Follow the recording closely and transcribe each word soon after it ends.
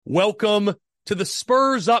Welcome to the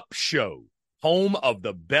Spurs Up Show, home of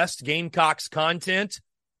the best Gamecocks content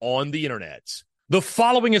on the internet. The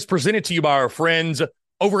following is presented to you by our friends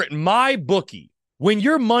over at MyBookie. When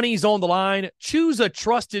your money's on the line, choose a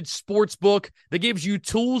trusted sports book that gives you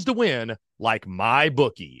tools to win like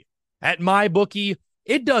MyBookie. At MyBookie,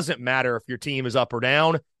 it doesn't matter if your team is up or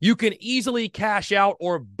down. You can easily cash out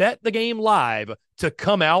or bet the game live to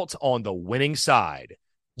come out on the winning side.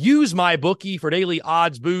 Use MyBookie for daily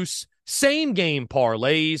odds boosts, same-game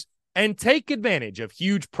parlays, and take advantage of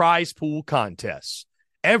huge prize pool contests.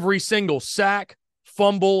 Every single sack,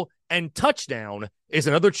 fumble, and touchdown is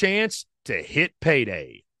another chance to hit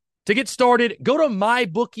payday. To get started, go to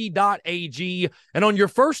mybookie.ag, and on your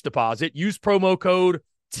first deposit, use promo code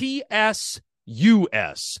TSUS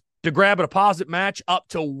to grab a deposit match up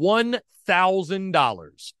to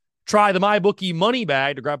 $1,000. Try the MyBookie money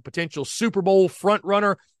bag to grab a potential Super Bowl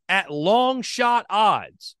frontrunner at long shot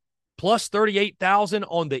odds. Plus 38,000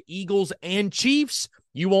 on the Eagles and Chiefs.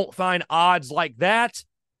 You won't find odds like that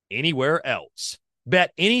anywhere else.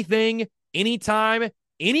 Bet anything, anytime,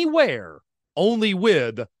 anywhere, only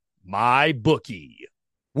with MyBookie.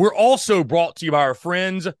 We're also brought to you by our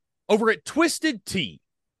friends over at Twisted Tea.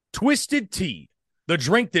 Twisted Tea, the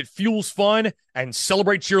drink that fuels fun and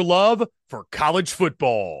celebrates your love for college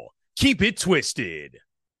football. Keep it twisted.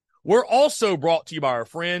 We're also brought to you by our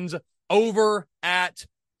friends over at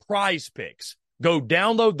Prize Picks. Go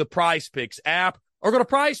download the Prize Picks app or go to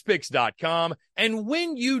prizepicks.com. And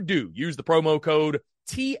when you do, use the promo code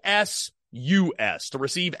TSUS to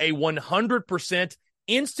receive a 100%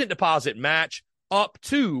 instant deposit match up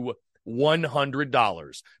to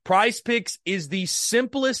 $100. Prize Picks is the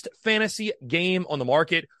simplest fantasy game on the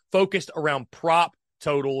market, focused around prop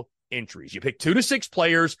total entries. You pick 2 to 6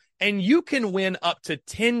 players, and you can win up to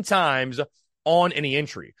 10 times on any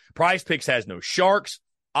entry. Prize Picks has no sharks,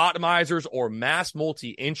 optimizers, or mass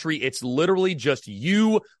multi-entry. It's literally just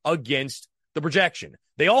you against the projection.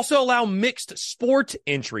 They also allow mixed sport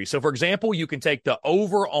entry. So, for example, you can take the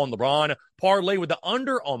over on LeBron, parlay with the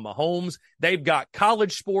under on Mahomes. They've got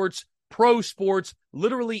college sports, pro sports,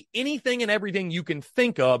 literally anything and everything you can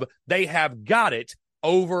think of. They have got it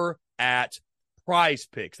over at Prize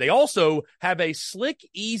Picks. They also have a slick,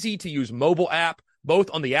 easy-to-use mobile app, both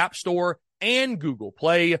on the App Store and Google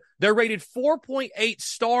Play. They're rated 4.8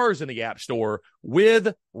 stars in the App Store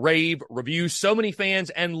with rave reviews. So many fans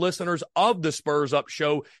and listeners of the Spurs Up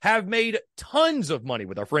Show have made tons of money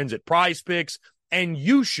with our friends at Prize Picks, and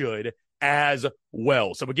you should as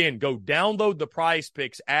well. So again, go download the Prize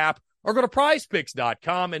Picks app or go to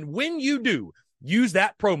prizepicks.com, and when you do, use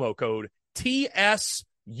that promo code TSUS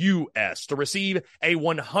to receive a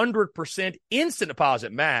 100% instant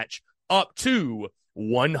deposit match up to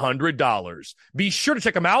 $100. Be sure to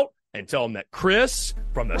check them out and tell them that Chris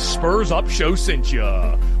from the Spurs Up Show sent you.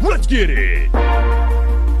 Let's get it.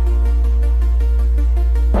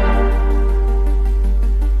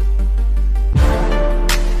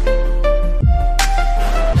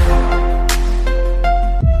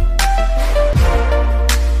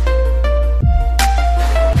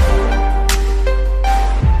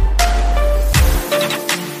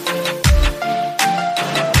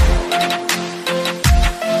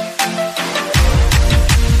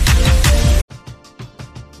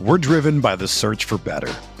 We're driven by the search for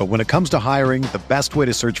better. But when it comes to hiring, the best way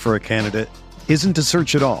to search for a candidate isn't to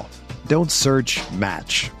search at all. Don't search,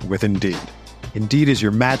 match with Indeed. Indeed is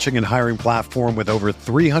your matching and hiring platform with over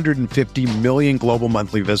 350 million global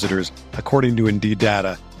monthly visitors, according to Indeed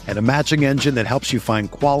data, and a matching engine that helps you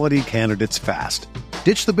find quality candidates fast.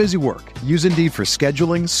 Ditch the busy work. Use Indeed for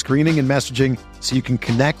scheduling, screening, and messaging so you can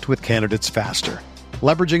connect with candidates faster.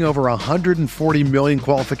 Leveraging over 140 million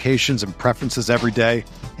qualifications and preferences every day,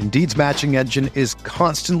 Indeed's matching engine is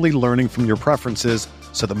constantly learning from your preferences,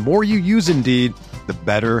 so the more you use Indeed, the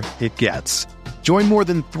better it gets. Join more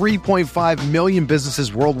than 3.5 million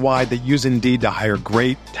businesses worldwide that use Indeed to hire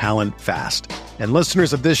great talent fast. And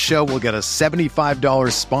listeners of this show will get a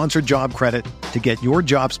 $75 sponsored job credit to get your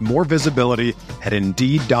jobs more visibility at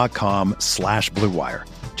Indeed.com/Blue Wire.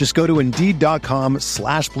 Just go to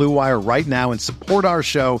Indeed.com/Blue Wire right now and support our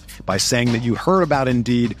show by saying that you heard about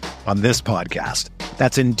Indeed on this podcast.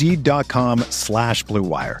 That's Indeed.com/Blue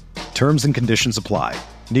Wire. Terms and conditions apply.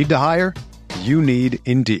 Need to hire? You need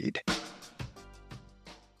Indeed.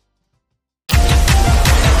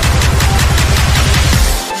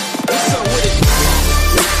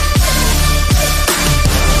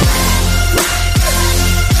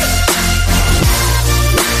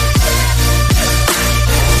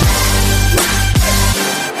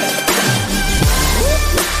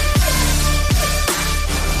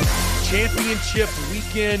 Championship week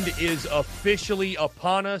weekend is officially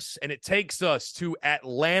upon us, and it takes us to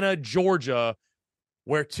Atlanta, Georgia,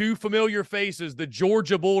 where two familiar faces, the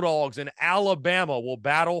Georgia Bulldogs and Alabama, will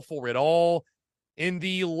battle for it all in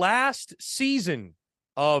the last season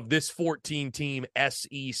of this 14-team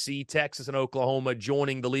SEC. Texas and Oklahoma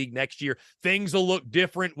joining the league next year. Things will look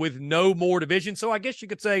different with no more division. So I guess you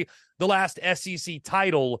could say the last SEC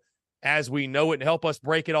title as we know it, and help us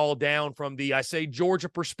break it all down from the, I say, Georgia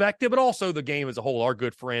perspective, but also the game as a whole. Our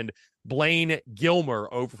good friend Blayne Gilmer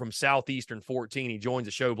over from Southeastern 14. He joins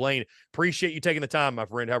the show. Blayne, appreciate you taking the time, my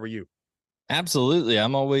friend. How are you? Absolutely.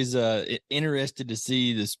 I'm always interested to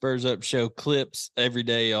see the Spurs Up Show clips every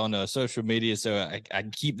day on social media. So I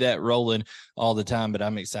keep that rolling all the time, but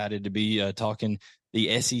I'm excited to be talking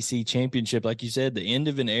the SEC championship. Like you said, the end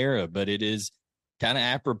of an era, but it is kind of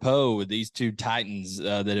apropos with these two titans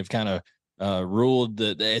that have kind of ruled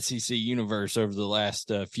the SEC universe over the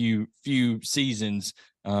last few seasons.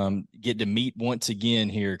 Get to meet once again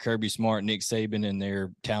here, Kirby Smart, Nick Saban, and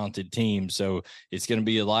their talented team. So it's going to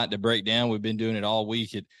be a lot to break down. We've been doing it all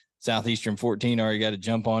week at Southeastern 14. Already got to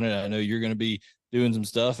jump on it. I know you're going to be doing some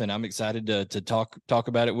stuff, and I'm excited to talk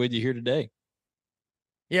about it with you here today.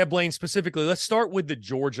 Yeah, Blayne, specifically, let's start with the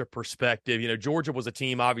Georgia perspective. You know, Georgia was a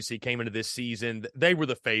team, obviously, came into this season. They were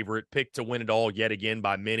the favorite, picked to win it all yet again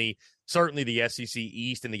by many, certainly the SEC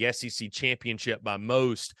East and the SEC championship by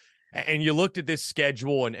most. And you looked at this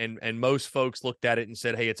schedule, and most folks looked at it and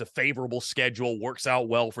said, hey, it's a favorable schedule, works out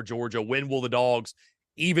well for Georgia. When will the Dogs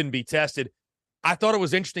even be tested? I thought it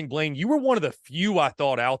was interesting, Blayne. You were one of the few I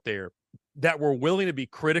thought out there that were willing to be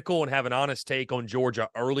critical and have an honest take on Georgia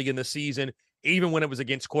early in the season, even when it was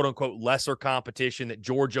against quote-unquote lesser competition, that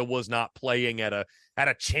Georgia was not playing at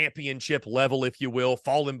a championship level, if you will,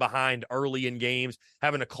 falling behind early in games,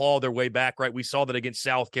 having to claw their way back, right? We saw that against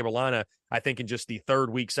South Carolina, I think in just the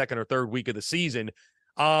second or third week of the season.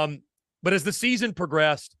 But as the season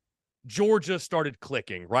progressed, Georgia started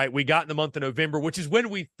clicking, right? We got in the month of November, which is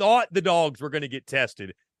when we thought the Dogs were going to get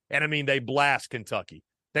tested. And I mean, they blast Kentucky.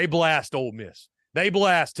 They blast Ole Miss. They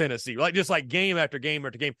blast Tennessee, just like game after game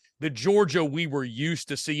after game. The Georgia we were used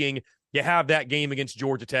to seeing. You have that game against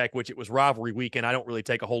Georgia Tech, which it was rivalry weekend. I don't really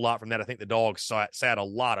take a whole lot from that. I think the Dogs sat a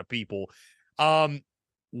lot of people.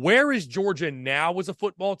 Where is Georgia now as a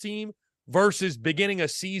football team versus beginning a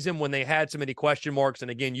season when they had so many question marks?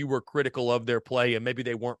 And again, you were critical of their play and maybe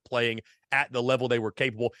they weren't playing at the level they were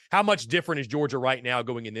capable. How much different is Georgia right now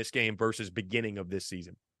going in this game versus beginning of this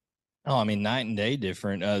season? Oh, I mean, night and day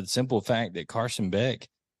different. The simple fact that Carson Beck,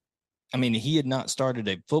 I mean, he had not started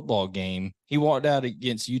a football game. He walked out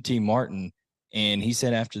against UT Martin, and he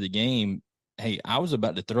said after the game, "Hey, I was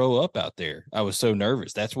about to throw up out there. I was so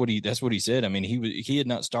nervous." That's what he said. I mean, he had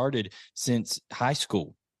not started since high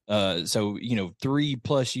school. So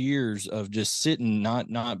 3+ years of just sitting,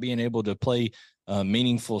 not being able to play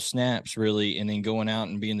meaningful snaps really, and then going out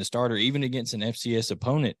and being the starter, even against an FCS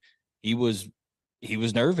opponent. He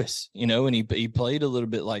was nervous, and he played a little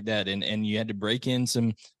bit like that. And you had to break in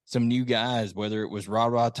some new guys, whether it was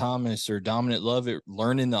Ra Thomas or Dominic Lovett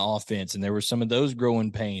learning the offense. And there were some of those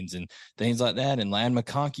growing pains and things like that. And Ladd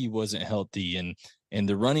McConkey wasn't healthy. And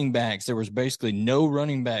the running backs, there was basically no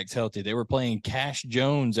running backs healthy. They were playing Cash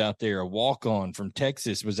Jones out there, a walk-on from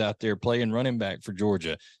Texas was out there playing running back for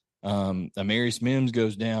Georgia. Amarius Mims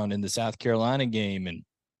goes down in the South Carolina game, and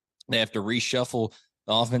they have to reshuffle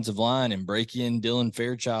the offensive line and break in Dylan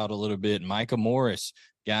Fairchild a little bit, Micah Morris,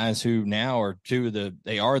 guys who now are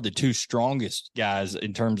the two strongest guys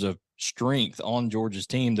in terms of strength on Georgia's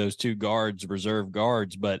team, those two guards, reserve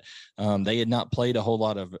guards, but they had not played a whole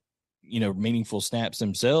lot of meaningful snaps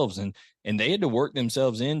themselves, and they had to work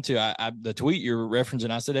themselves into the tweet you're referencing.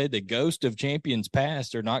 I said, hey, the ghost of champions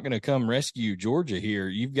past are not going to come rescue Georgia here.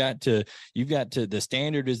 You've got to the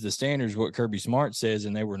standard is the standard is what Kirby Smart says,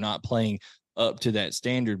 and they were not playing up to that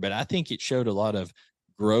standard. But I think it showed a lot of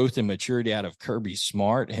growth and maturity out of Kirby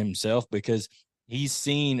Smart himself, because he's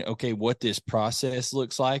seen, okay, what this process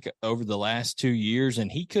looks like over the last 2 years.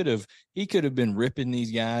 And he could have been ripping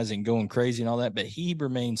these guys and going crazy and all that, but he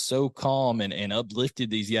remained so calm and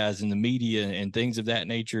uplifted these guys in the media and things of that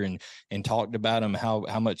nature, and talked about him,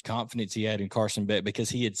 how much confidence he had in Carson Beck, because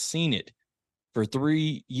he had seen it for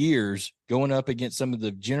 3 years going up against some of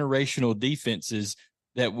the generational defenses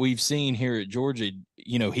that we've seen here at Georgia.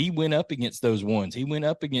 He went up against those ones. He went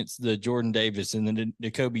up against the Jordan Davis and the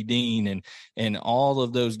N'Kobe Dean and all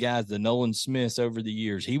of those guys, the Nolan Smiths over the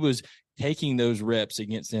years. He was taking those reps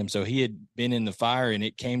against them. So he had been in the fire, and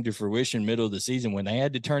it came to fruition middle of the season when they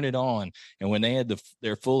had to turn it on, and when they had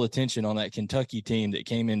their full attention on that Kentucky team that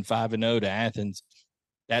came in 5-0 to Athens.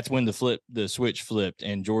 that's when the switch flipped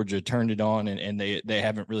and Georgia turned it on, and they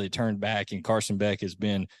haven't really turned back. And Carson Beck has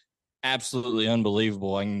been absolutely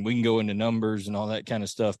unbelievable. I mean, we can go into numbers and all that kind of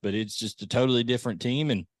stuff, but it's just a totally different team,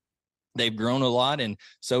 and they've grown a lot, and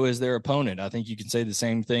so is their opponent. I think you can say the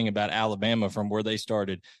same thing about Alabama from where they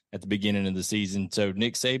started at the beginning of the season. So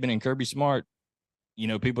Nick Saban and Kirby Smart,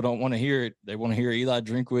 people don't want to hear it. They want to hear Eli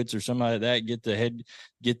Drinkwitz or somebody like that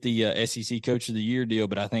get the SEC Coach of the Year deal.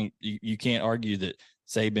 But I think you can't argue that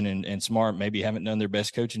Saban and Smart maybe haven't done their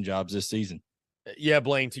best coaching jobs this season. Yeah,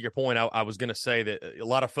 Blayne, to your point, I was going to say that a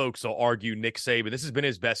lot of folks will argue Nick Saban. This has been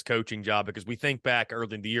his best coaching job because we think back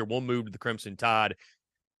early in the year, we'll move to the Crimson Tide.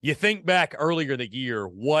 You think back earlier in the year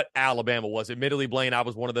what Alabama was. Admittedly, Blayne, I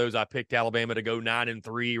was one of those. I picked Alabama to go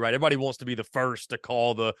 9-3, right? Everybody wants to be the first to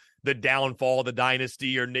call the downfall of the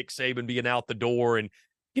dynasty or Nick Saban being out the door. And,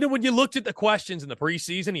 when you looked at the questions in the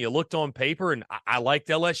preseason, you looked on paper, and I liked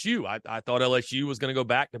LSU. I thought LSU was going to go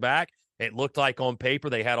back-to-back. It looked like on paper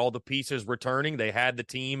they had all the pieces returning. They had the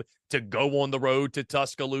team to go on the road to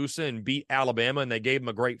Tuscaloosa and beat Alabama, and they gave them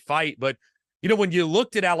a great fight. But, when you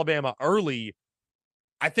looked at Alabama early,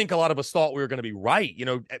 I think a lot of us thought we were going to be right.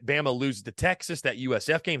 Bama loses to Texas, that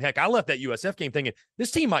USF game. Heck, I left that USF game thinking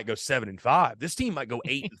this team might go 7-5. This team might go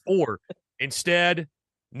 8-4. Instead,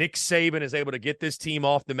 Nick Saban is able to get this team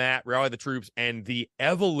off the mat, rally the troops, and the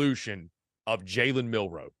evolution of Jalen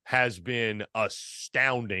Milroe has been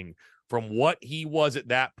astounding from what he was at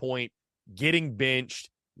that point, getting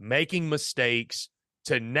benched, making mistakes,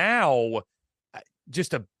 to now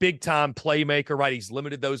just a big-time playmaker, right? He's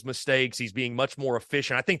limited those mistakes. He's being much more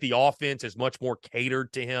efficient. I think the offense is much more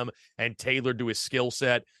catered to him and tailored to his skill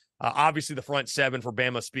set. Obviously, the front seven for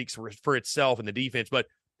Bama speaks for itself in the defense, but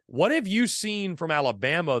what have you seen from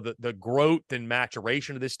Alabama, the growth and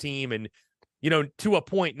maturation of this team? And, to a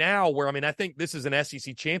point now where, I think this is an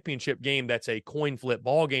SEC championship game that's a coin flip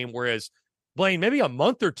ball game, whereas, Blayne, maybe a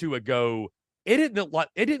month or two ago, it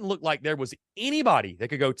didn't look like there was anybody that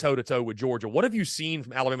could go toe-to-toe with Georgia. What have you seen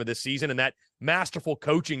from Alabama this season and that masterful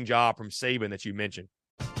coaching job from Saban that you mentioned?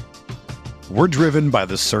 We're driven by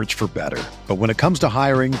the search for better. But when it comes to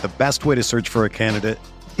hiring, the best way to search for a candidate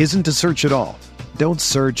isn't to search at all. Don't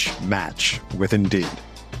search, match with Indeed.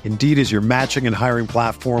 Indeed is your matching and hiring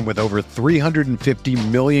platform with over 350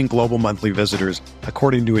 million global monthly visitors,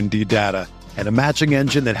 according to Indeed data, and a matching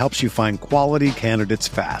engine that helps you find quality candidates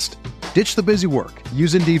fast. Ditch the busy work.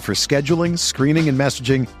 Use Indeed for scheduling, screening, and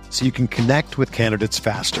messaging so you can connect with candidates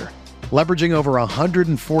faster. Leveraging over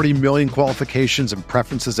 140 million qualifications and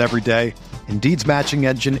preferences every day, Indeed's matching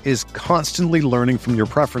engine is constantly learning from your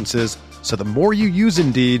preferences, so the more you use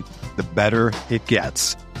Indeed, the better it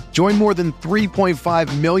gets. Join more than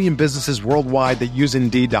 3.5 million businesses worldwide that use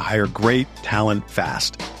Indeed to hire great talent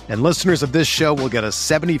fast. And listeners of this show will get a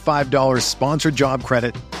 $75 sponsored job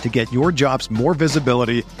credit to get your jobs more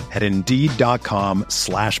visibility at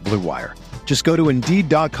Indeed.com/Blue Wire. Just go to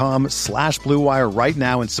Indeed.com/Blue Wire right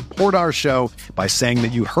now and support our show by saying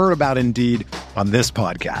that you heard about Indeed on this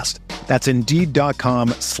podcast. That's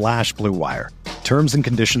Indeed.com/Blue Wire. Terms and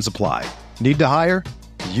conditions apply. Need to hire?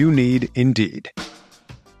 You need Indeed.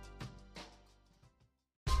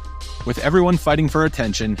 With everyone fighting for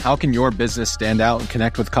attention, how can your business stand out and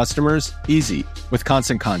connect with customers? Easy, with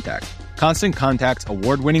Constant Contact. Constant Contact's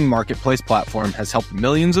award-winning marketplace platform has helped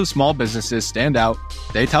millions of small businesses stand out,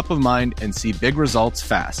 stay top of mind, and see big results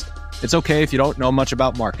fast. It's okay if you don't know much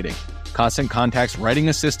about marketing. Constant Contact's writing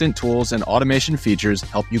assistant tools and automation features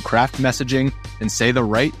help you craft messaging and say the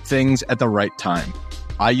right things at the right time.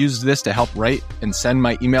 I use this to help write and send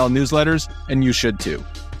my email newsletters, and you should too.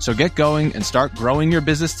 So get going and start growing your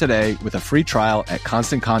business today with a free trial at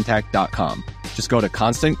ConstantContact.com. Just go to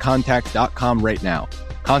ConstantContact.com right now.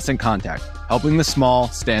 Constant Contact, helping the small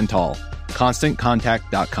stand tall.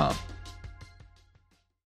 ConstantContact.com.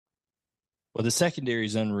 Well, the secondary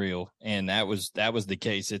is unreal, and that was the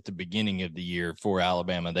case at the beginning of the year for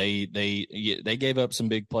Alabama. They gave up some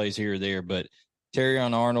big plays here or there, but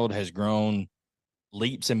Terrion Arnold has grown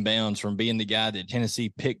leaps and bounds from being the guy that Tennessee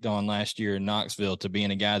picked on last year in Knoxville to being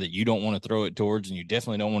a guy that you don't want to throw it towards, and you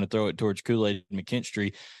definitely don't want to throw it towards Kool-Aid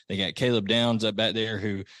McKinstry. They got Caleb Downs up back there,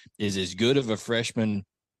 who is as good of a freshman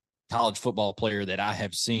college football player that I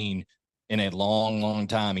have seen in a long, long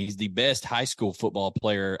time. He's the best high school football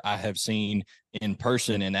player I have seen in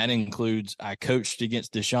person, and that includes I coached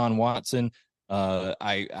against Deshaun Watson.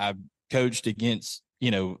 I coached against,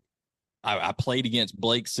 I played against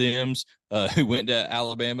Blake Sims, who went to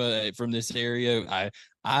Alabama from this area.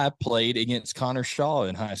 I played against Connor Shaw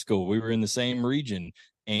in high school. We were in the same region,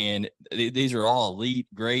 and these are all elite,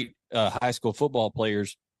 great high school football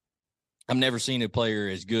players. I've never seen a player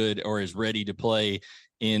as good or as ready to play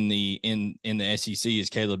in the SEC is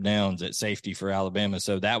Caleb Downs at safety for Alabama.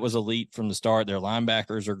 So that was elite from the start. Their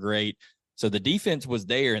linebackers are great. So the defense was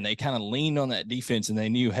there, and they kind of leaned on that defense, and they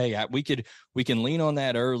knew, hey, we can lean on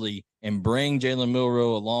that early and bring Jalen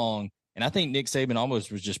Milroe along. And I think Nick Saban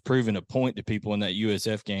almost was just proving a point to people in that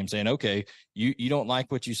USF game, saying, okay, you don't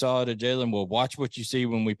like what you saw out of Jalen? Well, watch what you see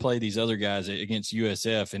when we play these other guys against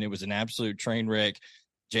USF. And it was an absolute train wreck.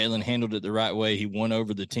 Jalen handled it the right way. He won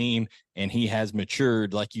over the team, and he has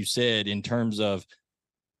matured, like you said, in terms of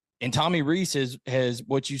 – and Tommy Rees has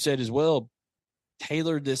what you said as well,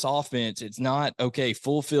 tailored this offense. It's not, okay,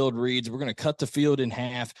 full field reads. We're going to cut the field in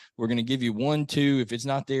half. We're going to give you 1-2. If it's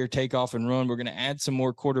not there, take off and run. We're going to add some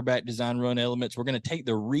more quarterback design run elements. We're going to take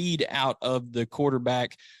the read out of the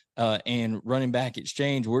quarterback and running back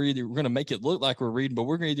exchange. We're going to make it look like we're reading, but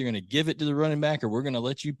we're either going to give it to the running back or we're going to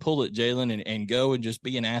let you pull it, Jalen, and go and just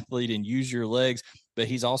be an athlete and use your legs. But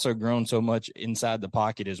he's also grown so much inside the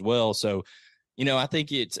pocket as well. So, I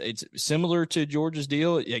think it's similar to Georgia's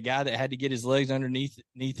deal, a guy that had to get his legs underneath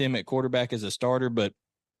him at quarterback as a starter, but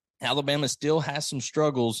Alabama still has some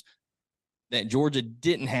struggles that Georgia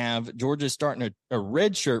didn't have. Georgia's starting a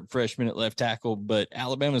redshirt freshman at left tackle, but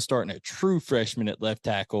Alabama's starting a true freshman at left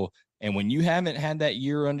tackle. And when you haven't had that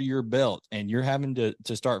year under your belt and you're having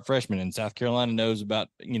to start freshmen, and South Carolina knows about,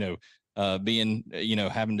 having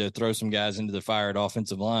to throw some guys into the fire at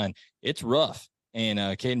offensive line, it's rough. And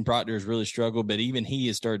Caden Proctor has really struggled, but even he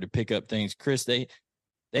has started to pick up things. Chris, they've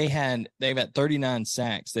had 39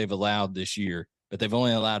 sacks they've allowed this year, but they've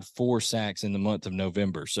only allowed 4 sacks in the month of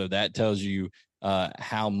November. So that tells you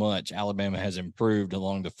how much Alabama has improved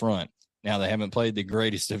along the front. Now, they haven't played the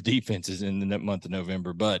greatest of defenses in the month of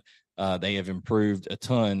November, but they have improved a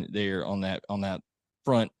ton there on that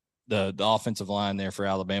front, the offensive line there for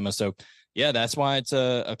Alabama. So, yeah, that's why it's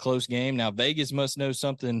a close game. Now, Vegas must know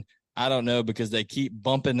something. I don't know, because they keep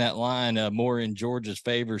bumping that line more in Georgia's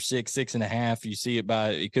favor, 6.5. You see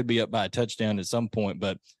it could be up by a touchdown at some point,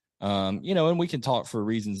 but and we can talk for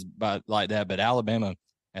reasons like that, but Alabama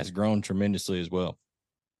has grown tremendously as well.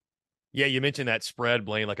 Yeah, you mentioned that spread,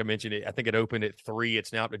 Blayne. Like I mentioned, I think it opened at 3.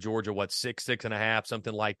 It's now up to Georgia, 6.5,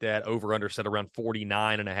 something like that. Over under set around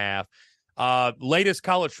 49.5. Latest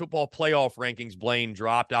college football playoff rankings, Blayne,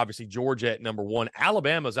 dropped. Obviously, Georgia at number 1.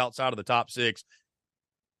 Alabama's outside of the top 6.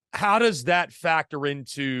 How does that factor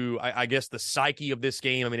into, I guess, the psyche of this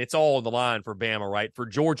game? I mean, it's all on the line for Bama, right? For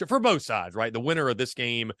Georgia, for both sides, right? The winner of this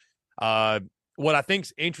game. What I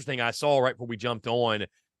think's interesting, I saw right before we jumped on,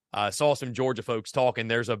 saw some Georgia folks talking.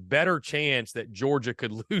 There's a better chance that Georgia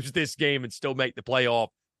could lose this game and still make the playoff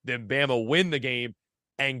than Bama win the game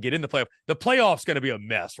and get in the playoff. The playoff's going to be a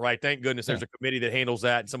mess, right? Thank goodness there's a committee that handles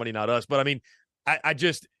that and somebody not us. But, I mean, I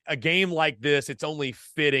just a game like this, it's only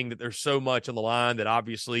fitting that there's so much on the line that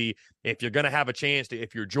obviously if you're going to have a chance to,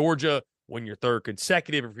 if you're Georgia, win your 3rd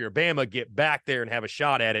consecutive, if you're Bama, get back there and have a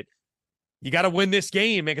shot at it. You got to win this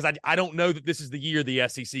game, man, because I don't know that this is the year the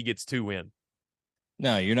SEC gets 2 in.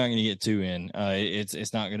 No, you're not going to get 2 in.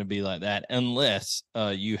 It's not going to be like that unless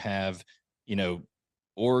you have,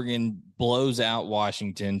 Oregon blows out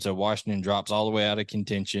Washington. So Washington drops all the way out of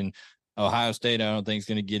contention. Ohio State, I don't think is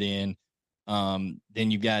going to get in.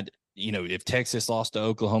 Then you've got, if Texas lost to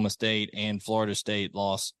Oklahoma State and Florida State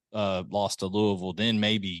lost to Louisville, then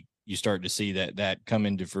maybe you start to see that come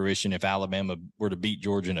into fruition if Alabama were to beat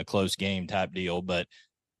Georgia in a close game type deal. But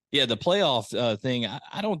yeah, the playoff thing,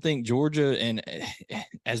 I don't think Georgia, and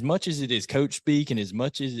as much as it is coach speak and as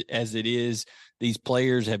much as it is these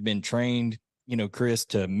players have been trained, Chris,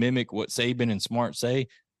 to mimic what Saban and Smart say,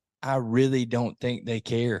 I really don't think they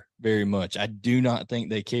care very much. I do not think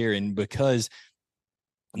they care. And because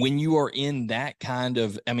when you are in that kind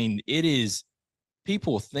of, it is,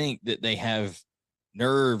 people think that they have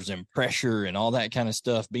nerves and pressure and all that kind of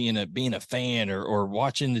stuff, being a fan or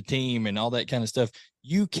watching the team and all that kind of stuff.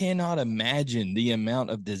 You cannot imagine the amount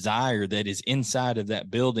of desire that is inside of that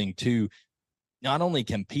building to not only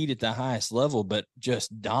compete at the highest level, but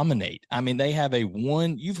just dominate. They have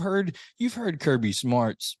you've heard Kirby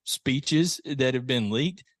Smart's speeches that have been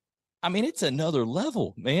leaked. It's another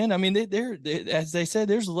level, man. They're as they said,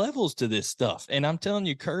 there's levels to this stuff. And I'm telling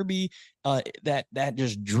you, Kirby, that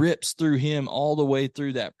just drips through him all the way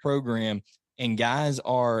through that program. And guys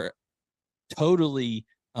are totally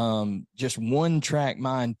just one track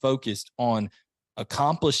mind focused on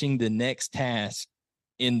accomplishing the next task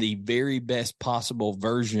in the very best possible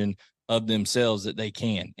version of themselves that they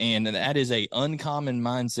can. And that is a uncommon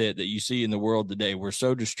mindset that you see in the world today. We're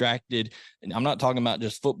so distracted. And I'm not talking about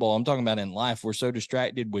just football. I'm talking about in life. We're so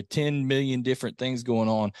distracted with 10 million different things going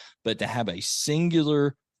on, but to have a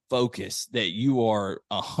singular focus, that you are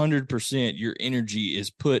 100%, your energy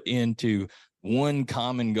is put into one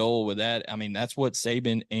common goal with that. I mean, that's what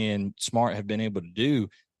Saban and Smart have been able to do.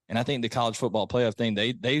 And I think the college football playoff thing,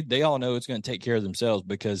 they all know it's going to take care of themselves,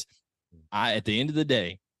 because at the end of the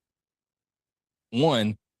day,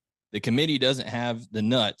 one, the committee doesn't have the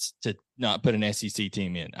nuts to not put an SEC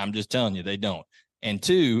team in. I'm just telling you, they don't. And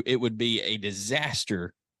two, it would be a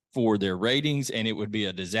disaster for their ratings, and it would be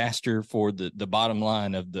a disaster for the bottom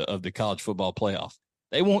line of the college football playoff.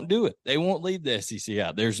 They won't do it. They won't leave the SEC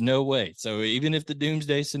out. There's no way. So even if the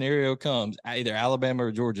doomsday scenario comes, either Alabama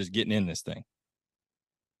or Georgia is getting in this thing.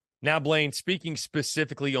 Now, Blayne, speaking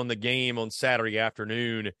specifically on the game on Saturday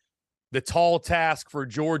afternoon, the tall task for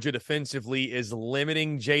Georgia defensively is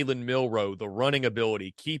limiting Jalen Milroe, the running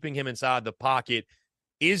ability, keeping him inside the pocket.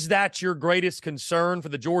 Is that your greatest concern for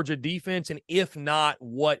the Georgia defense? And if not,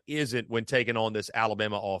 what is it when taking on this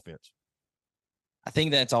Alabama offense? I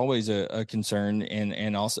think that's always a concern,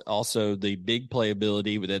 and also the big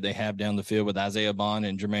playability that they have down the field with Isaiah Bond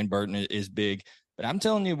and Jermaine Burton is big. But I'm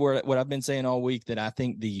telling you what I've been saying all week, that I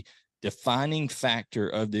think the defining factor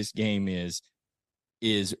of this game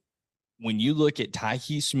is when you look at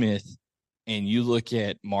Tyke Smith and you look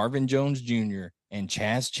at Marvin Jones Jr. and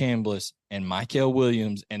Chaz Chambliss and Michael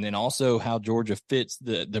Williams, and then also how Georgia fits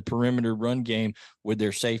the perimeter run game with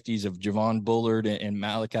their safeties of Javon Bullard and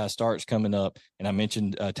Malachi Starks coming up. And I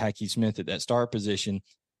mentioned Tyke Smith at that star position.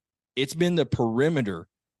 It's been the perimeter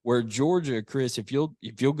where Georgia, Chris, if you'll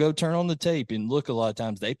go turn on the tape and look, a lot of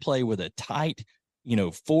times they play with a tight,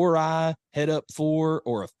 4-eye, head up 4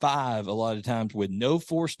 or a 5 a lot of times, with no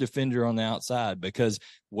force defender on the outside, because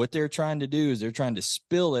what they're trying to do is they're trying to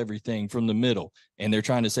spill everything from the middle, and they're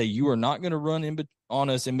trying to say, you are not going to run on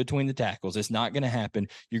us in between the tackles. It's not going to happen.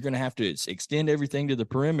 You're going to have to extend everything to the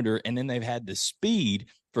perimeter. And then they've had the speed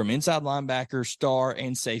from inside linebacker, star,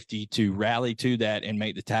 and safety to rally to that and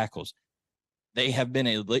make the tackles. They have been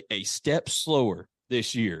a step slower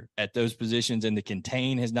this year at those positions, and the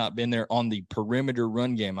contain has not been there on the perimeter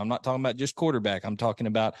run game. I'm not talking about just quarterback. I'm talking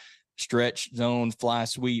about stretch, zone, fly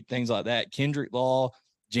sweep, things like that. Kendrick Law,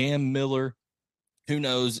 Jam Miller. Who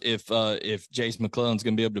knows if Jace McClellan's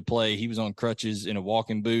going to be able to play? He was on crutches in a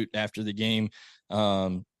walking boot after the game,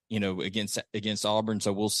 against Auburn.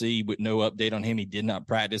 So we'll see, with no update on him. He did not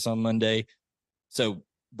practice on Monday. So,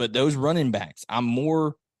 but those running backs, I'm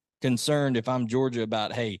more concerned if I'm Georgia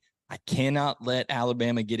about, hey, I cannot let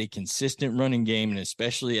Alabama get a consistent running game, and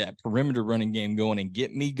especially a perimeter running game going, and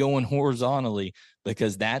get me going horizontally,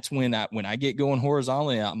 because that's when I get going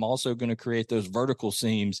horizontally, I'm also going to create those vertical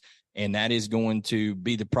seams, and that is going to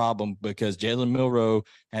be the problem, because Jalen Milroe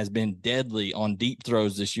has been deadly on deep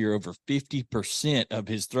throws this year. Over 50% of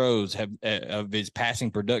his throws of his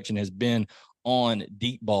passing production has been on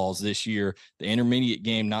deep balls this year. The intermediate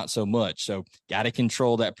game, not so much. So got to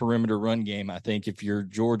control that perimeter run game. I think if you're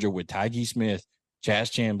Georgia with Tyke Smith,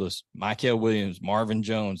 Chaz Chambliss, Michael Williams, Marvin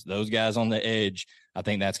Jones, those guys on the edge, I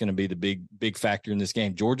think that's going to be the big factor in this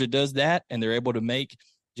game. Georgia does that, and they're able to make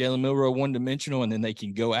Jalen Milroe one-dimensional, and then they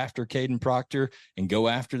can go after Caden Proctor and go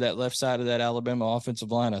after that left side of that Alabama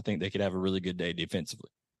offensive line. I think they could have a really good day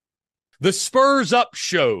defensively. The Spurs Up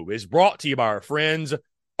Show is brought to you by our friends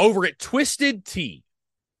over at Twisted Tea.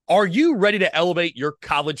 Are you ready to elevate your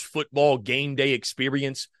college football game day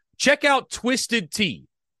experience? Check out Twisted Tea,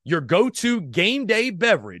 your go-to game day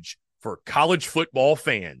beverage for college football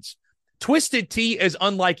fans. Twisted Tea is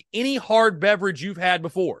unlike any hard beverage you've had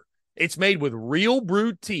before. It's made with real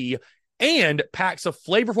brewed tea and packs a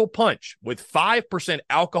flavorful punch with 5%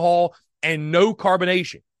 alcohol and no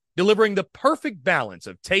carbonation, delivering the perfect balance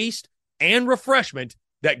of taste and refreshment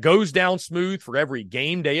that goes down smooth for every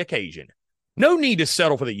game day occasion. No need to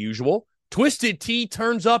settle for the usual. Twisted Tea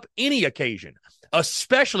turns up any occasion,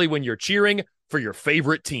 especially when you're cheering for your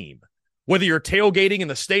favorite team. Whether you're tailgating in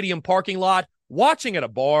the stadium parking lot, watching at a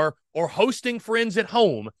bar, or hosting friends at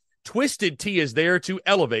home, Twisted Tea is there to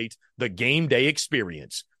elevate the game day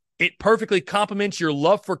experience. It perfectly complements your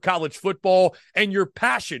love for college football and your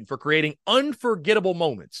passion for creating unforgettable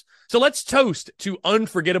moments. So let's toast to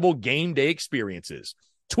unforgettable game day experiences.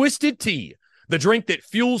 Twisted Tea, the drink that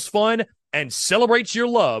fuels fun and celebrates your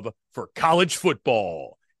love for college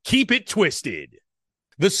football. Keep it twisted.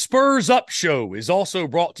 The Spurs Up Show is also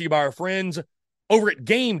brought to you by our friends over at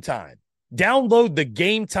Game Time. Download the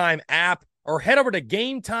Game Time app or head over to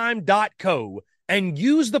gametime.co and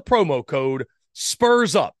use the promo code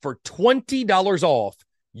SPURSUP for $20 off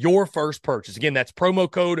your first purchase. Again, that's promo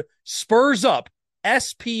code SPURSUP,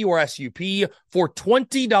 S-P or S-U-P, for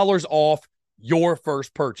 $20 off your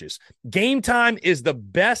first purchase. Game Time is the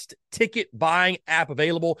best ticket buying app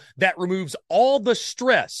available that removes all the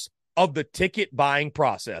stress of the ticket buying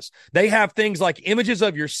process. They have things like images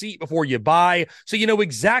of your seat before you buy, so you know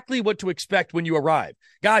exactly what to expect when you arrive.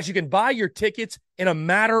 Guys, you can buy your tickets in a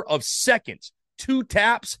matter of seconds. 2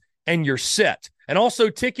 taps and you're set. And also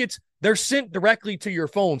tickets, they're sent directly to your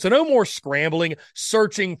phone. So no more scrambling,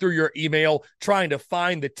 searching through your email, trying to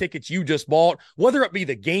find the tickets you just bought, whether it be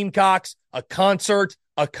the Gamecocks, a concert,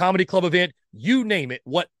 a comedy club event, you name it,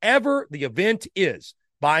 whatever the event is.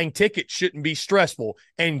 Buying tickets shouldn't be stressful,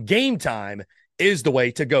 and Game Time is the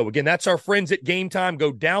way to go. Again, that's our friends at Game Time.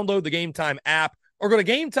 Go download the Game Time app or go to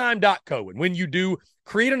gametime.co. And when you do,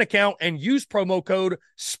 create an account and use promo code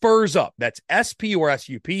SPURSUP. That's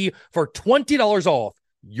SPURSUP for $20 off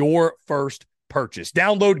your first purchase.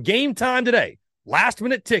 Download Game Time today.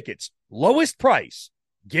 Last-minute tickets, lowest price,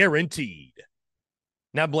 guaranteed.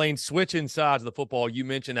 Now, Blayne, switching sides of the football, you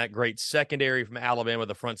mentioned that great secondary from Alabama,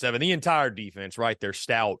 the front seven, the entire defense, right? They're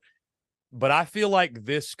stout. But I feel like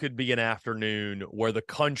this could be an afternoon where the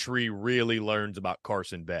country really learns about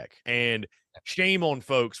Carson Beck. And shame on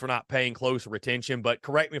folks for not paying closer attention, but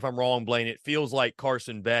correct me if I'm wrong, Blayne, it feels like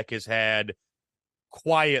Carson Beck has had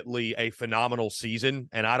quietly a phenomenal season.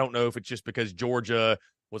 And I don't know if it's just because Georgia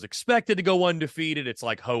was expected to go undefeated. It's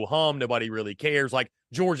like ho-hum. Nobody really cares. Like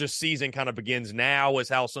Georgia's season kind of begins now is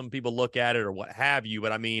how some people look at it or what have you.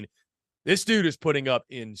 But I mean, this dude is putting up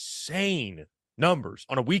insane numbers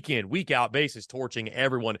on a week in, week out basis, torching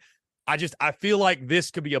everyone. I feel like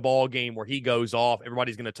this could be a ball game where he goes off.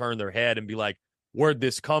 Everybody's going to turn their head and be like, where'd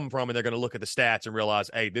this come from? And they're going to look at the stats and realize,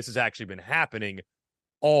 hey, this has actually been happening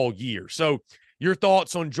all year. So your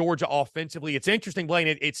thoughts on Georgia offensively? It's interesting,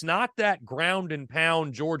 Blayne. It's not that ground and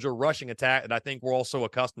pound Georgia rushing attack that I think we're also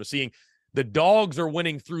accustomed to seeing. The Dogs are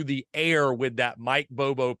winning through the air with that Mike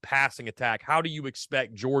Bobo passing attack. How do you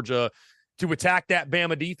expect Georgia to attack that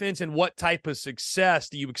Bama defense, and what type of success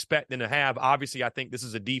do you expect them to have? Obviously, I think this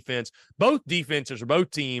is a defense. Both defenses or both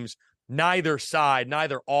teams, neither side,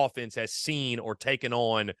 neither offense has seen or taken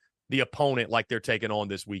on the opponent like they're taking on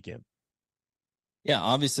this weekend. Yeah,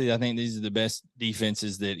 obviously, I think these are the best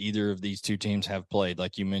defenses that either of these two teams have played,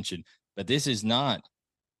 like you mentioned. But this is not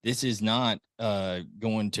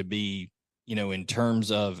going to be, in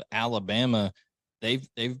terms of Alabama, they've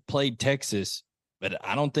played Texas, but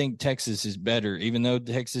I don't think Texas is better, even though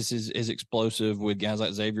Texas is explosive with guys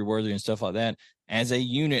like Xavier Worthy and stuff like that. As a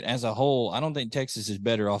unit, as a whole, I don't think Texas is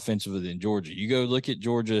better offensively than Georgia. You go look at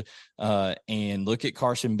Georgia and look at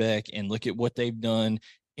Carson Beck and look at what they've done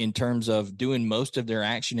in terms of doing most of their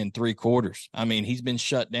action in 3 quarters. I mean, he's been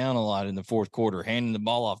shut down a lot in the 4th quarter, handing the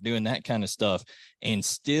ball off, doing that kind of stuff, and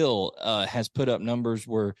still has put up numbers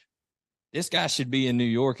where this guy should be in New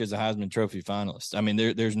York as a Heisman Trophy finalist. I mean,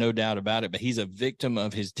 there's no doubt about it, but he's a victim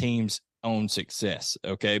of his team's own success,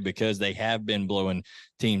 okay, because they have been blowing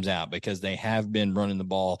teams out, because they have been running the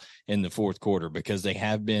ball in the 4th quarter, because they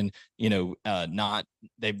have been,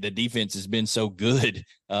 the defense has been so good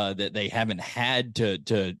that they haven't had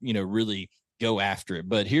to really go after it.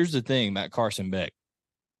 But here's the thing about Carson Beck.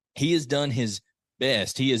 He has done his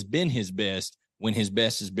best. He has been his best when his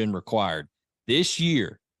best has been required. This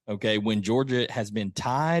year, okay, when Georgia has been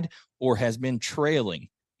tied or has been trailing,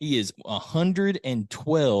 he is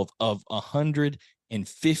 112 of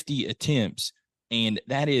 150 attempts, and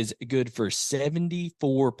that is good for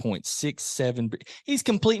 74.67. He's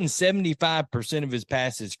completing 75% of his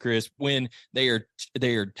passes, Chris, when they are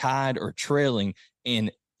tied or trailing,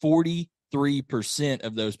 and 43%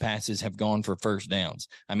 of those passes have gone for first downs.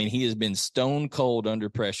 I mean, he has been stone cold under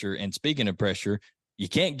pressure, and speaking of pressure, you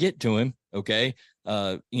can't get to him, okay?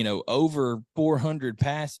 Over 400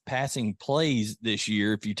 passing plays this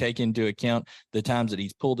year, if you take into account the times that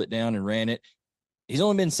he's pulled it down and ran it. He's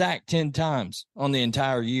only been sacked 10 times on the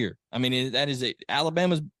entire year. I mean, that is it.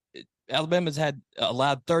 Alabama's had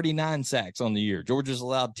allowed 39 sacks on the year. Georgia's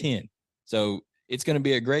allowed 10. So it's going to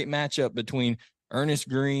be a great matchup between Ernest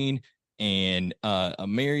Green and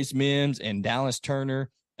Amarius Mims and Dallas Turner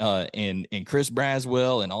and Chris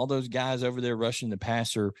Braswell and all those guys over there rushing the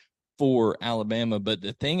passer for Alabama. But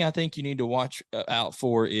the thing I think you need to watch out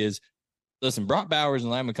for is, listen, Brock Bowers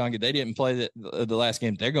and Larry McConkey, they didn't play the last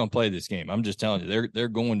game. They're going to play this game. I'm just telling you, they're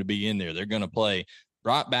going to be in there. They're going to play.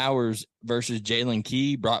 Brock Bowers versus Jalen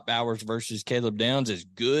Key, Brock Bowers versus Caleb Downs. As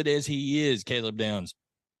good as he is, Caleb Downs,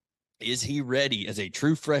 is he ready as a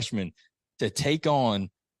true freshman to take on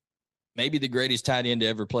maybe the greatest tight end to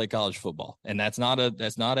ever play college football? And that's not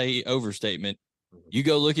a overstatement. You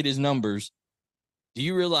go look at his numbers. Do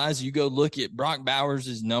you realize you go look at Brock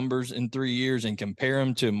Bowers' numbers in 3 years and compare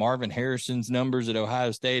them to Marvin Harrison's numbers at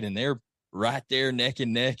Ohio State, and they're right there neck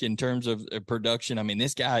and neck in terms of production. I mean,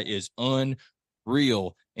 this guy is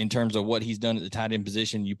unreal in terms of what he's done at the tight end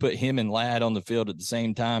position. You put him and Ladd on the field at the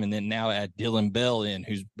same time, and then now add Dylan Bell in,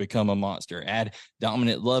 who's become a monster. Add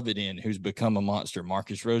Dominic Lovett in, who's become a monster.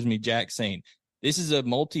 Marcus Rosemy-Jackson. This is a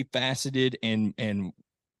multifaceted and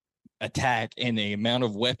attack and the amount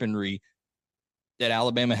of weaponry that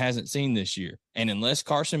Alabama hasn't seen this year. And unless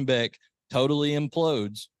Carson Beck totally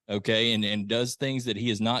implodes, okay, and does things that he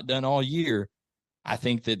has not done all year, I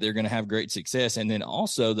think that they're going to have great success. And then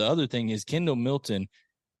also the other thing is Kendall Milton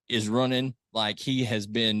is running like he has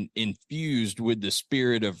been infused with the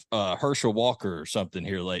spirit of Herschel Walker or something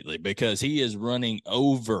here lately, because he is running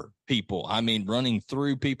over people. I mean, running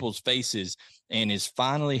through people's faces, and is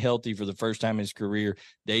finally healthy for the first time in his career.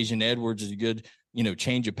 Daijun Edwards is a good,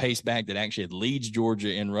 change of pace back that actually leads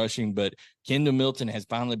Georgia in rushing, but Kendall Milton has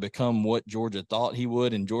finally become what Georgia thought he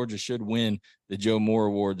would, and Georgia should win the Joe Moore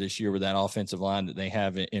Award this year with that offensive line that they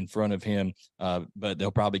have in front of him. But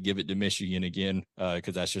they'll probably give it to Michigan again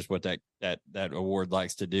because that's just what that award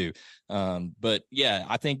likes to do. But yeah,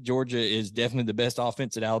 I think Georgia is definitely the best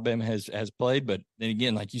offense that Alabama has played. But then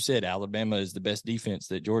again, like you said, Alabama is the best defense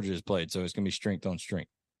that Georgia has played, so it's going to be strength on strength.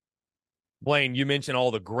 Blayne, you mentioned all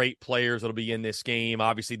the great players that'll be in this game.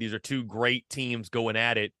 Obviously, these are two great teams going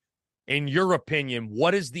at it. In your opinion,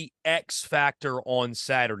 what is the X factor on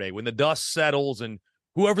Saturday when the dust settles and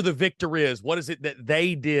whoever the victor is, what is it that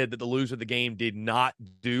they did that the loser of the game did not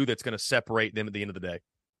do that's going to separate them at the end of the day?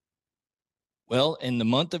 Well, in the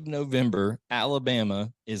month of November,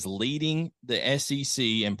 Alabama is leading the SEC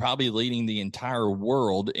and probably leading the entire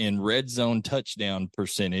world in red zone touchdown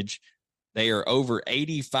percentage. They are over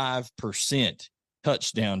 85%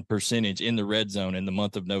 touchdown percentage in the red zone in the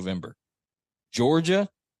month of November. Georgia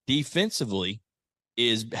defensively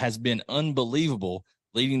has been unbelievable,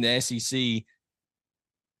 leading the SEC.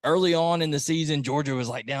 Early on in the season, Georgia was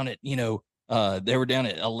like down at, they were down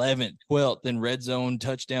at 11th, 12th in red zone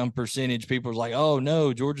touchdown percentage. People were like, oh,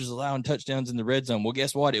 no, Georgia's allowing touchdowns in the red zone. Well,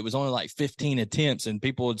 guess what? It was only like 15 attempts, and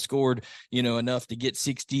people had scored, enough to get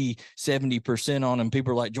 60, 70% on them.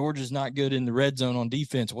 People are like, Georgia's not good in the red zone on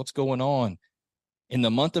defense. What's going on? In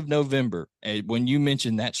the month of November, when you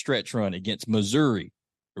mentioned that stretch run against Missouri,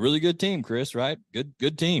 a really good team, Chris, right?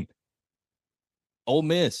 Good team. Ole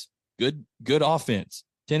Miss, good offense.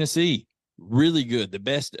 Tennessee, really good. The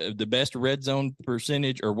best red zone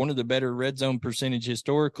percentage, or one of the better red zone percentage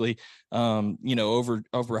historically, over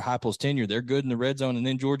Heupel's tenure. They're good in the red zone. And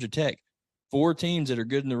then Georgia Tech, 4 teams that are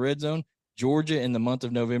good in the red zone. Georgia in the month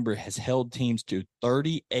of November has held teams to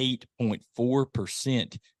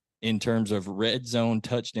 38.4% in terms of red zone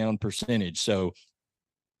touchdown percentage. So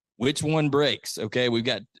which one breaks? Okay, we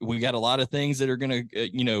got a lot of things that are going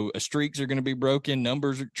to, streaks are going to be broken.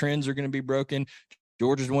 Trends are going to be broken.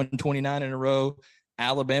 Georgia's won 29 in a row.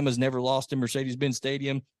 Alabama's never lost in Mercedes-Benz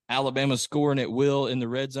Stadium. Alabama's scoring at will in the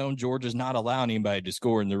red zone. Georgia's not allowing anybody to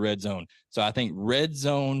score in the red zone. So I think red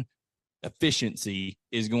zone efficiency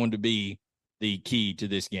is going to be the key to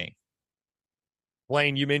this game.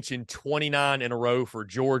 Blayne, you mentioned 29 in a row for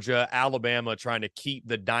Georgia. Alabama trying to keep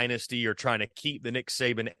the dynasty, or trying to keep the Nick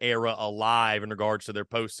Saban era alive in regards to their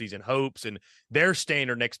postseason hopes and their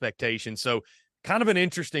standard and expectations. So kind of an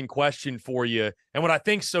interesting question for you. And what I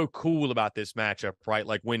think's so cool about this matchup, right?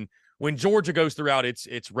 Like when Georgia goes throughout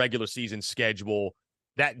its regular season schedule,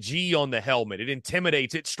 that G on the helmet, it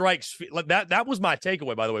intimidates, it strikes. That was my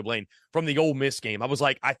takeaway, by the way, Blayne, from the Ole Miss game. I was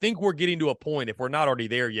like, I think we're getting to a point, if we're not already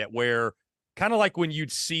there yet, where kind of like when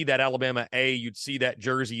you'd see that Alabama A, you'd see that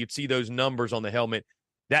jersey, you'd see those numbers on the helmet,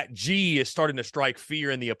 that G is starting to strike fear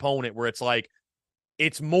in the opponent, where it's like,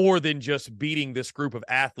 it's more than just beating this group of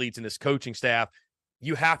athletes and this coaching staff.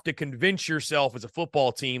 You have to convince yourself as a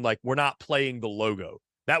football team, like, we're not playing the logo.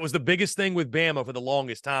 That was the biggest thing with Bama for the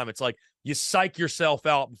longest time. It's like you psych yourself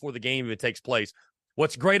out before the game even takes place.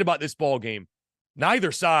 What's great about this ball game,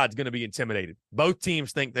 neither side's going to be intimidated. Both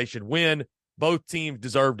teams think they should win. Both teams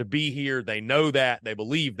deserve to be here. They know that. They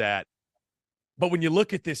believe that. But when you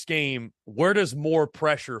look at this game, where does more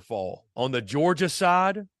pressure fall? On the Georgia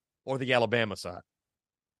side or the Alabama side?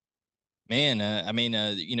 Man,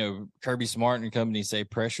 Kirby Smart and company say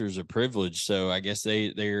pressure is a privilege. So I guess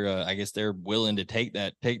they're willing to take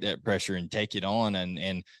that pressure and take it on.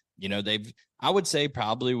 And I would say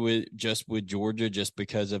probably with Georgia, just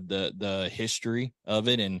because of the history of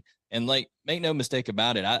it. And like, make no mistake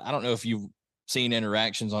about it. I don't know if you've seen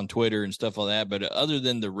interactions on Twitter and stuff like that, but other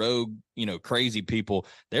than the rogue, crazy people,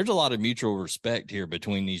 there's a lot of mutual respect here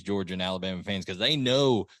between these Georgia and Alabama fans, because they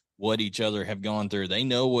know what each other have gone through. They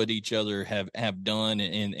know what each other have done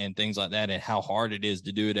and things like that, and how hard it is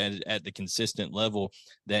to do it at the consistent level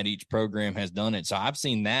that each program has done it. So I've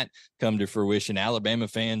seen that come to fruition. Alabama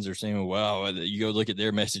fans are saying, well, you go look at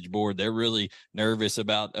their message board. They're really nervous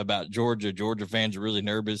about Georgia. Georgia fans are really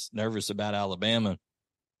nervous about Alabama.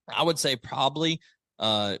 I would say probably,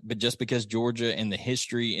 but just because Georgia and the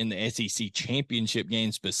history in the SEC championship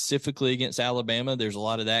game specifically against Alabama, there's a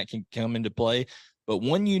lot of that can come into play. But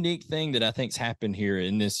one unique thing that I think's happened here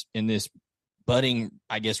in this budding,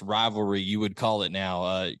 I guess, rivalry, you would call it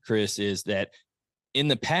now, Chris, is that in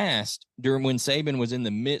the past, during when Saban was in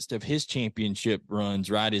the midst of his championship runs,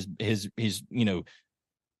 right, his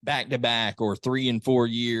back-to-back or 3 and 4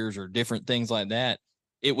 years or different things like that,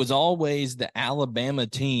 it was always the Alabama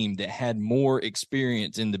team that had more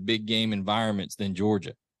experience in the big game environments than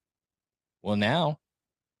Georgia. Well, now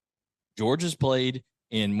Georgia's played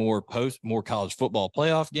in more college football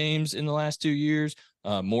playoff games in the last 2 years,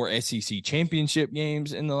 more SEC championship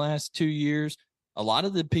games in the last 2 years. A lot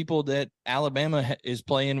of the people that Alabama is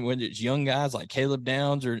playing, whether it's young guys like Caleb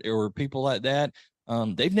Downs or people like that,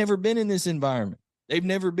 they've never been in this environment. They've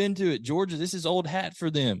never been to it. Georgia, this is old hat for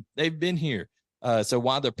them. They've been here. So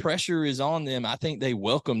while the pressure is on them, I think they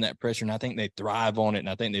welcome that pressure, and I think they thrive on it, and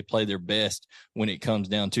I think they play their best when it comes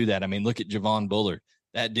down to that. I mean, look at Javon Bullard.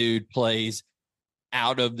 That dude plays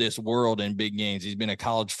out of this world in big games. He's been a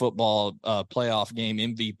college football playoff game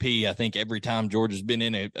MVP, I think, every time Georgia's been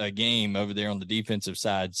in a game over there on the defensive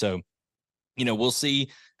side. So, we'll see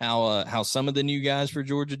how some of the new guys for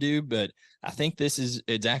Georgia do, but I think this is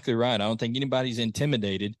exactly right. I don't think anybody's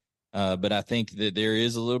intimidated, but I think that there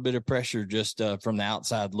is a little bit of pressure just from the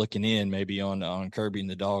outside looking in, maybe on Kirby and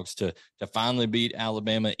the Dogs to finally beat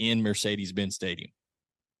Alabama in Mercedes-Benz Stadium.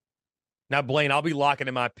 Now, Blayne, I'll be locking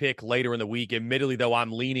in my pick later in the week. Admittedly, though,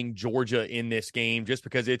 I'm leaning Georgia in this game just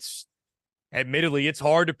because it's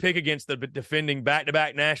hard to pick against the defending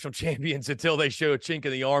back-to-back national champions until they show a chink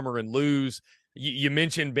in the armor and lose. You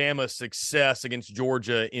mentioned Bama's success against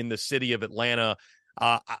Georgia in the city of Atlanta.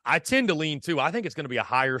 I tend to lean, too. I think it's going to be a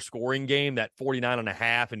higher scoring game, that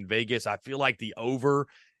 49.5 in Vegas. I feel like the over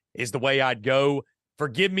is the way I'd go.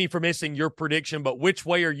 Forgive me for missing your prediction, but which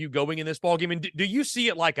way are you going in this ballgame? And do you see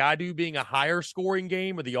it like I do, being a higher scoring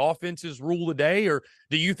game, or the offenses rule the day, or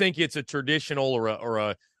do you think it's a traditional or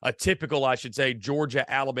a typical, I should say,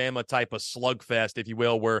 Georgia-Alabama type of slugfest, if you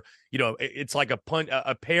will, where it's like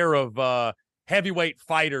a pair of heavyweight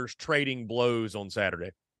fighters trading blows on Saturday?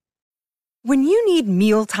 When you need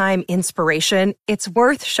mealtime inspiration, it's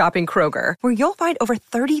worth shopping Kroger, where you'll find over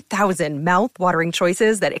 30,000 mouth-watering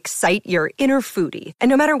choices that excite your inner foodie. And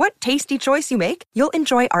no matter what tasty choice you make, you'll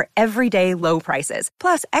enjoy our everyday low prices,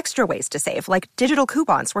 plus extra ways to save, like digital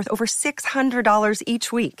coupons worth over $600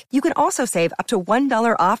 each week. You can also save up to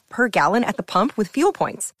 $1 off per gallon at the pump with fuel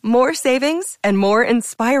points. More savings and more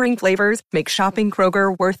inspiring flavors make shopping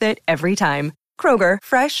Kroger worth it every time. Kroger,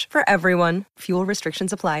 fresh for everyone. Fuel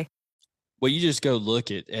restrictions apply. Well, you just go look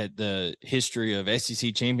at the history of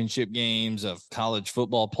SEC championship games, of college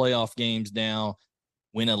football playoff games now.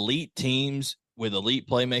 When elite teams with elite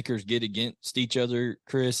playmakers get against each other,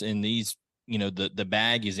 Chris, and these, the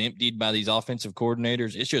bag is emptied by these offensive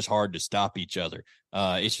coordinators, it's just hard to stop each other.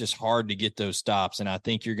 It's just hard to get those stops. And I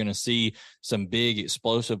think you're going to see some big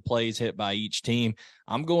explosive plays hit by each team.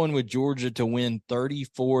 I'm going with Georgia to win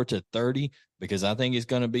 34-30. Because I think it's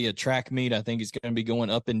going to be a track meet. I think it's going to be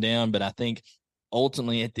going up and down. But I think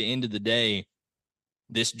ultimately at the end of the day,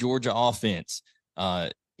 this Georgia offense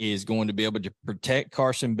is going to be able to protect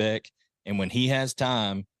Carson Beck. And when he has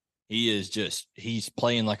time, he's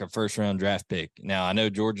playing like a first-round draft pick. Now, I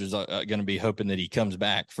know Georgia's going to be hoping that he comes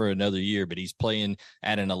back for another year, but he's playing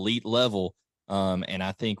at an elite level. And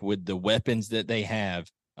I think with the weapons that they have,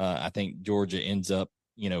 I think Georgia ends up,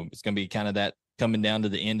 it's going to be kind of that coming down to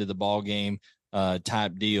the end of the ball game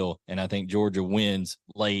type deal. And I think Georgia wins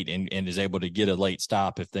late and is able to get a late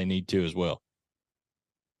stop if they need to as well.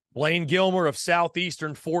 Blayne Gilmer of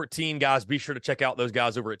Southeastern 14, guys, be sure to check out those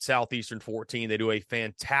guys over at Southeastern 14. They do a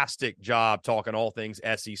fantastic job talking all things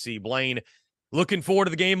SEC. Blayne, looking forward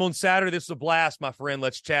to the game on Saturday. This was a blast, my friend.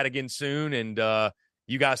 Let's chat again soon. And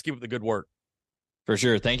you guys keep up the good work. For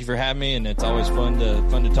sure. Thank you for having me. And it's always fun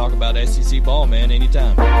to talk about SEC ball, man,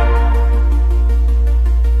 anytime.